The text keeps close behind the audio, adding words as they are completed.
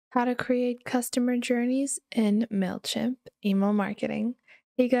How to create customer journeys in Mailchimp email marketing.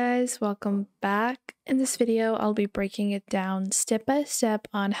 Hey guys, welcome back. In this video, I'll be breaking it down step by step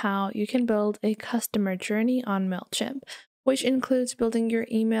on how you can build a customer journey on Mailchimp, which includes building your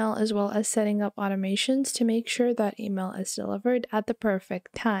email as well as setting up automations to make sure that email is delivered at the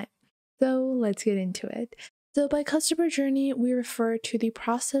perfect time. So let's get into it. So by customer journey, we refer to the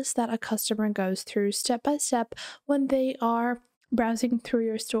process that a customer goes through step by step when they are browsing through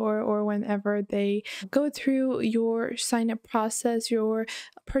your store or whenever they go through your sign up process, your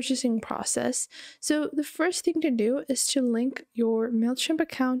purchasing process. So the first thing to do is to link your Mailchimp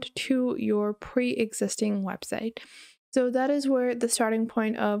account to your pre-existing website. So that is where the starting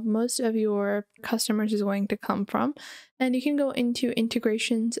point of most of your customers is going to come from. And you can go into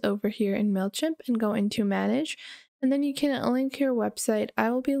integrations over here in Mailchimp and go into manage. And then you can link your website.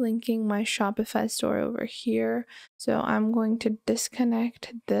 I will be linking my Shopify store over here. So I'm going to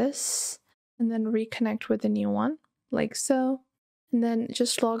disconnect this and then reconnect with a new one like so. And then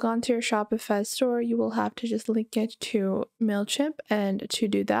just log on to your Shopify store. You will have to just link it to Mailchimp. And to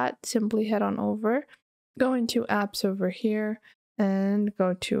do that, simply head on over. Go into apps over here and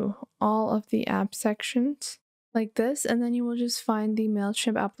go to all of the app sections like this, and then you will just find the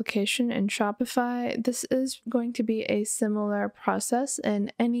Mailchimp application in Shopify. This is going to be a similar process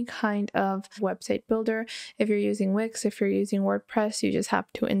in any kind of website builder. If you're using Wix, if you're using WordPress, you just have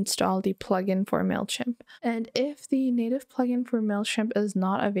to install the plugin for Mailchimp. And if the native plugin for Mailchimp is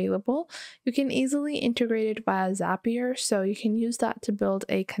not available, you can easily integrate it via Zapier. So you can use that to build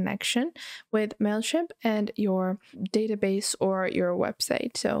a connection with Mailchimp and your database or your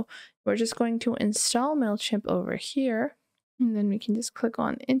website. So we're just going to install Mailchimp over here, and then we can just click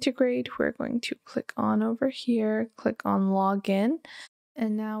on integrate. We're going to click on over here, click on login,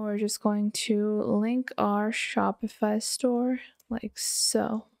 and now we're just going to link our Shopify store like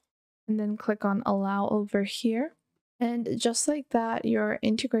so, and then click on allow over here. And just like that, your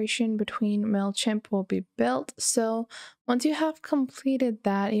integration between Mailchimp will be built. So once you have completed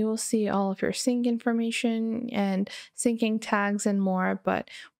that, you will see all of your sync information and syncing tags and more. But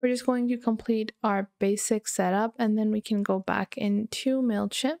we're just going to complete our basic setup, and then we can go back into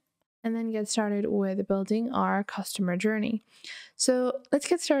Mailchimp and then get started with building our customer journey. So let's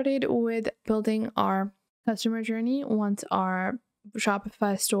get started with building our customer journey once our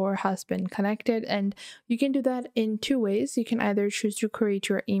Shopify store has been connected, and you can do that in two ways. You can either choose to create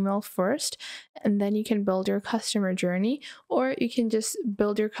your email first and then you can build your customer journey, or you can just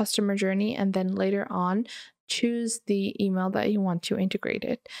build your customer journey and then later on choose the email that you want to integrate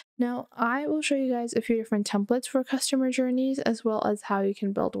it. Now, I will show you guys a few different templates for customer journeys as well as how you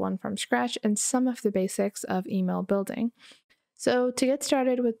can build one from scratch and some of the basics of email building. So to get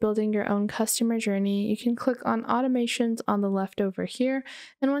started with building your own customer journey, you can click on automations on the left over here.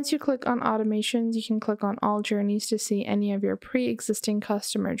 And once you click on automations, you can click on all journeys to see any of your pre-existing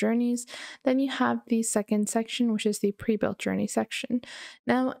customer journeys. Then you have the second section, which is the pre-built journey section.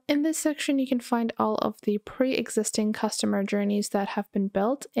 Now, in this section, you can find all of the pre-existing customer journeys that have been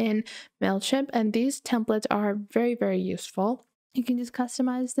built in Mailchimp. And these templates are very, very useful. You can just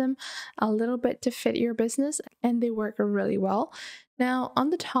customize them a little bit to fit your business, and they work really well. Now, on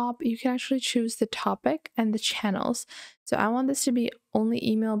the top, you can actually choose the topic and the channels. So I want this to be only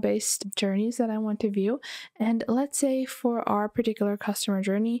email-based journeys that I want to view. And let's say for our particular customer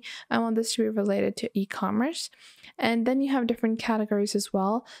journey, I want this to be related to e-commerce. And then you have different categories as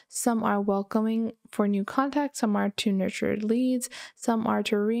well. Some are welcoming for new contacts, some are to nurture leads, some are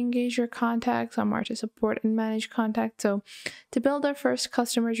to re-engage your contacts, some are to support and manage contacts. So to build our first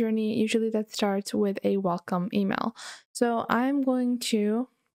customer journey, usually that starts with a welcome email. So I'm going to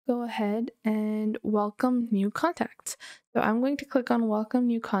go ahead and welcome new contacts. So I'm going to click on welcome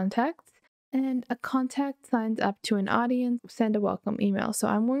new contacts, and a contact signs up to an audience, send a welcome email. So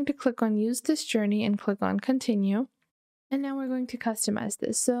I'm going to click on use this journey and click on continue. And now we're going to customize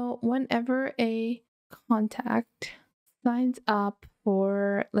this. So whenever a contact signs up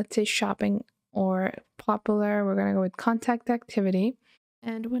for, let's say, shopping or popular, we're going to go with contact activity.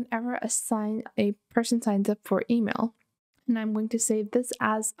 And whenever a person signs up for email, and I'm going to save this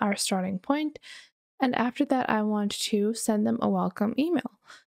as our starting point. And after that, I want to send them a welcome email.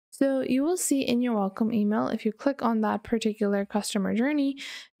 So you will see in your welcome email, if you click on that particular customer journey,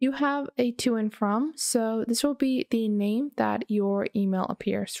 you have a to and from. So this will be the name that your email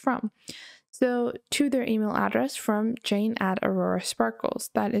appears from. So to their email address from Jane@AuroraSparkles.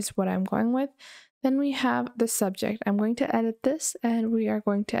 That is what I'm going with. Then we have the subject. I'm going to edit this, and we are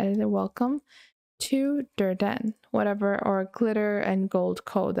going to edit a welcome to Durden, whatever, or Glitter and Gold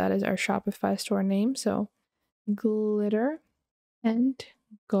Co. That is our Shopify store name. So Glitter and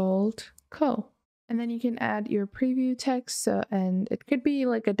Gold Co. And then you can add your preview text, and it could be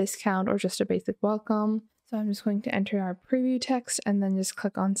like a discount or just a basic welcome. So I'm just going to enter our preview text and then just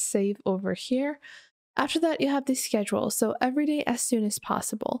click on save over here. After that, you have the schedule, so every day as soon as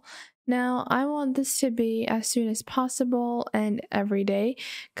possible. Now, I want this to be as soon as possible and every day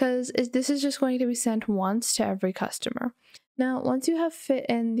because this is just going to be sent once to every customer. Now, once you have fit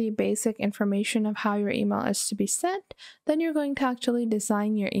in the basic information of how your email is to be sent, then you're going to actually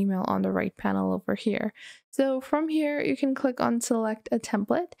design your email on the right panel over here. So from here, you can click on select a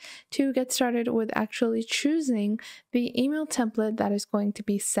template to get started with actually choosing the email template that is going to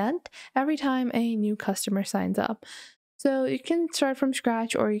be sent every time a new customer signs up. So you can start from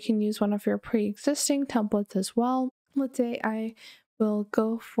scratch or you can use one of your pre-existing templates as well. Let's say I will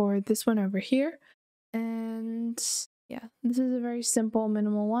go for this one over here. And yeah, this is a very simple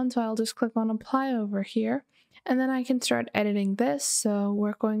minimal one. So I'll just click on apply over here and then I can start editing this. So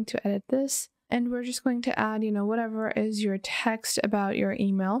we're going to edit this. And we're just going to add, whatever is your text about your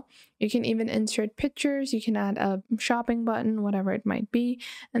email. You can even insert pictures. You can add a shopping button, whatever it might be.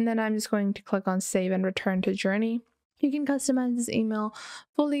 And then I'm just going to click on save and return to journey. You can customize this email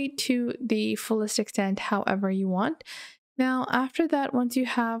fully to the fullest extent, however you want. Now, after that, once you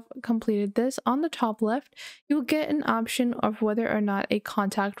have completed this, on the top left, you'll get an option of whether or not a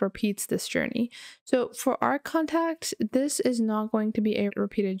contact repeats this journey. So for our contacts, this is not going to be a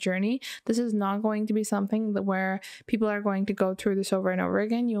repeated journey. This is not going to be something where people are going to go through this over and over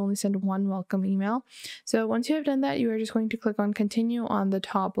again. You only send one welcome email. So once you have done that, you are just going to click on continue on the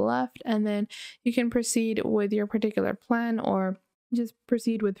top left, and then you can proceed with your particular plan or just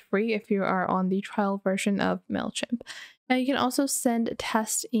proceed with free if you are on the trial version of Mailchimp. Now you can also send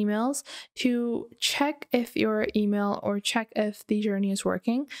test emails to check if your email or check if the journey is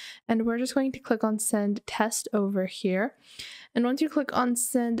working. And we're just going to click on send test over here. And once you click on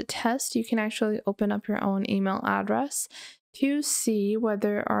send test, you can actually open up your own email address to see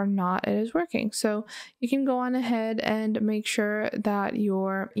whether or not it is working. So you can go on ahead and make sure that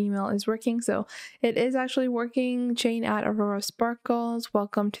your email is working. So it is actually working. Jane at Aurora Sparkles,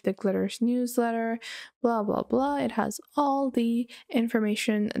 welcome to the Glitters newsletter, blah, blah, blah. It has all the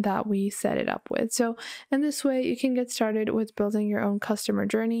information that we set it up with. So in this way, you can get started with building your own customer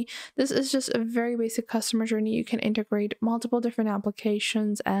journey. This is just a very basic customer journey. You can integrate multiple different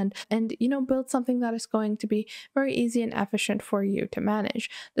applications and build something that is going to be very easy and efficient for you to manage.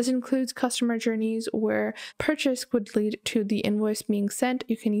 This includes customer journeys where purchase would lead to the invoice being sent.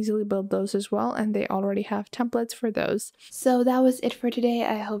 You can easily build those as well, and they already have templates for those. So that was it for today.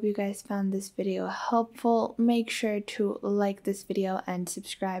 I hope you guys found this video helpful. Make sure to like this video and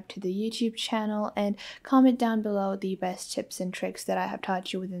subscribe to the YouTube channel, and comment down below the best tips and tricks that I have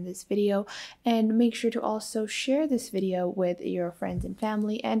taught you within this video, and make sure to also share this video with your friends and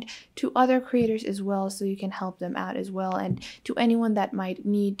family and to other creators as well, so you can help them out as well, and to anyone that might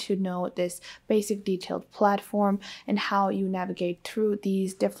need to know this basic detailed platform and how you navigate through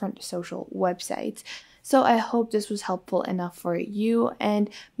these different social websites. So I hope this was helpful enough for you, and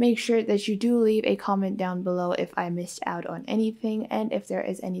make sure that you do leave a comment down below if I missed out on anything and if there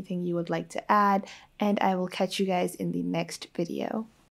is anything you would like to add, and I will catch you guys in the next video.